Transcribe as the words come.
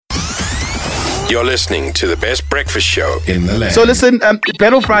You're listening to the best breakfast show in the land. So listen,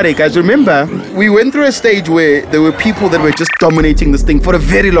 Battle Friday, guys, remember, we went through a stage where there were people that were just dominating this thing for a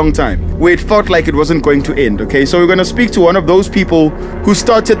very long time, where it felt like it wasn't going to end, okay? So we're going to speak to one of those people who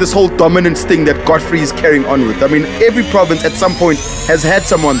started this whole dominance thing that Godfrey is carrying on with. I mean, every province at some point has had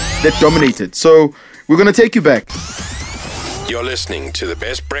someone that dominated. So we're going to take you back. You're listening to the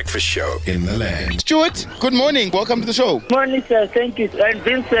best breakfast show in the land. Stuart, good morning. Welcome to the show. Morning, sir. Thank you. And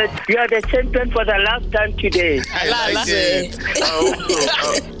Vincent, you are the champion for the last time today. I like it.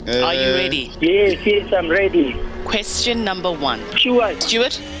 Are you ready? Yes, I'm ready. Question number 1.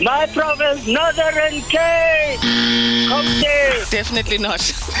 Stuart, my province, Northern Cape. Okay. Definitely not.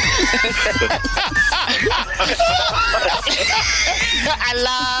 I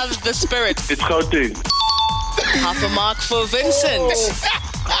love the spirit. It's Gauteng. Half a mark for Vincent.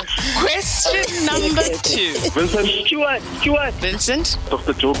 Question number 2. Vincent. Stuart. Vincent.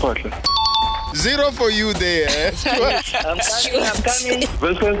 Dr. Joe Butler. 0 for you there, Stuart. I'm coming.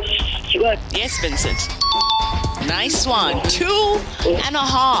 Vincent. Stuart. Yes, Vincent. Nice one.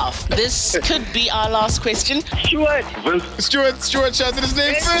 2.5. This could be our last question. Stuart. Stuart shouted his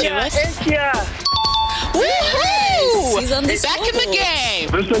name first. Asia. Woohoo! He's on the Back in the game.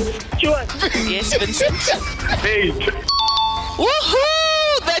 Vincent. Stuart. Yes, Vincent. 8.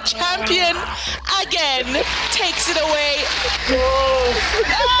 Woohoo! The champion again takes it away.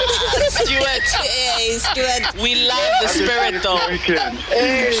 Stuart. Hey, Stuart. We love the spirit though. Weekend.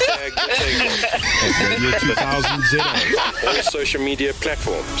 Hashtag Takeoff at Radio 2000 ZA. All social media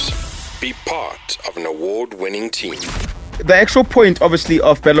platforms. Be part of an award-winning team. The actual point, obviously,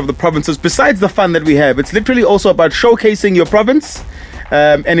 of Battle of the Provinces, besides the fun that we have, it's literally also about showcasing your province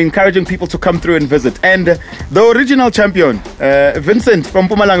and encouraging people to come through and visit. And the original champion, Vincent from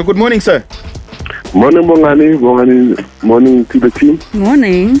Mpumalanga. Good morning, sir. Morning, Bongani. Morning to the team.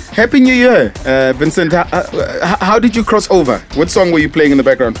 Morning. Happy New Year, Vincent. How did you cross over? What song were you playing in the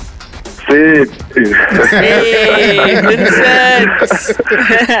background? Say it. Hey, Vincent.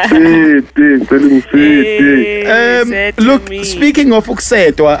 Look, speaking of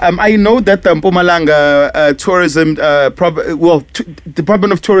Uksetwa, I know that the Mpumalanga tourism,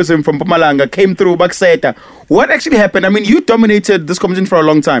 Department of Tourism from Mpumalanga came through Bakseta. What actually happened? I mean, you dominated this competition for a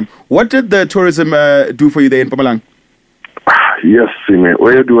long time. What did the tourism do for you there in Mpumalanga? Yes, man.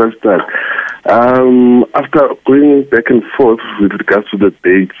 Where do I start? After going back and forth with regards to the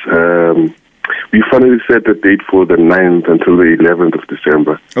dates, we finally set the date for the 9th until the 11th of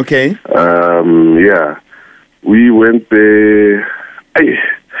December. Okay. We went there. It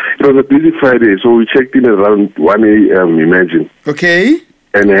was a busy Friday, so we checked in around 1 a.m., imagine. Okay.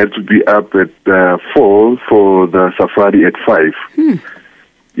 And I had to be up at 4 for the safari at 5.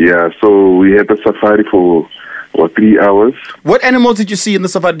 Yeah, so we had the safari for 3 hours. What animals did you see in the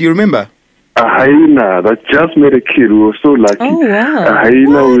safari? Do you remember? A hyena that just made a kid. We were so lucky. Oh, wow. A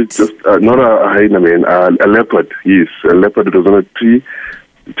hyena was just, not a hyena, man, a leopard. Yes, a leopard that was on a tree.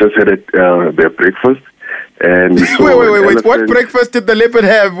 Just had their breakfast. And wait. What breakfast did the leopard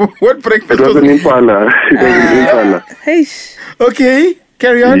have? What breakfast It was an impala. Hey. Okay,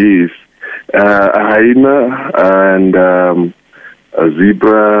 carry on. Yes. A hyena and a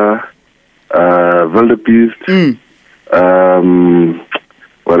zebra, wildebeest.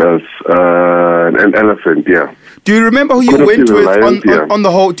 What else? An elephant, yeah. Do you remember who you went with lions, on the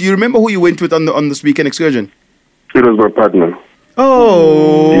whole? Do you remember who you went with on this weekend excursion? It was my partner.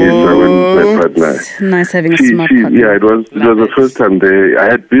 Oh. Yes, I went with my partner. It's nice having a smart partner. Yeah, it was the first time there. I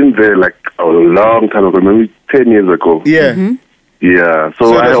had been there like a long time ago, maybe 10 years ago. Yeah. Mm-hmm. Yeah,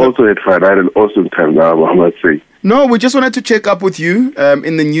 so I also had fun. I had an awesome time now, I must say. No, we just wanted to check up with you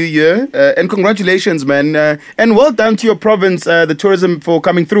in the new year. And congratulations, man. And well done to your province, the tourism, for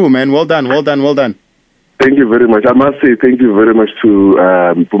coming through, man. Well done. Thank you very much. I must say thank you very much to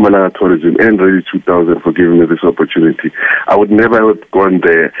Mpumalanga Tourism and Radio 2000 for giving me this opportunity. I would never have gone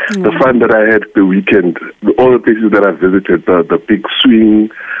there. The fun that I had the weekend, all the places that I visited, the big swing,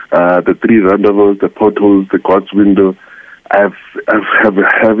 the 3 roundabouts, the potholes, the God's window, I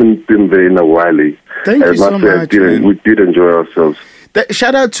haven't been there in a while. Thank you so much. We did enjoy ourselves.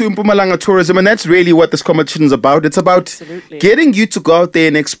 Shout out to Mpumalanga Tourism, and that's really what this competition is about. It's about getting you to go out there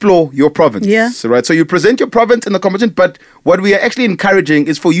and explore your province. Yeah. Right. So you present your province in the competition, but what we are actually encouraging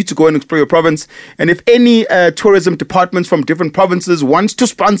is for you to go and explore your province. And if any tourism departments from different provinces wants to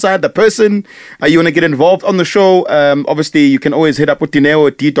sponsor the person, you want to get involved on the show, obviously you can always hit up with Dineo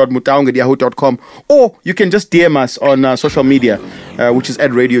at d.mutaung@yahoo.com, or you can just DM us on social media, which is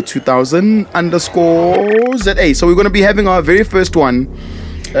at Radio 2000 _ZA. So we're going to be having our very first one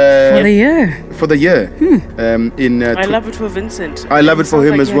For the year. For the year. I love it for Vincent. I love it for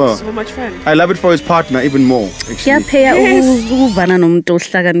him as well. So much fun. I love it for his partner even more. Actually. You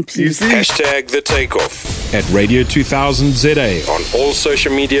see? Hashtag The Takeoff at Radio 2000 ZA on all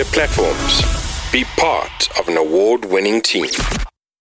social media platforms. Be part of an award-winning team.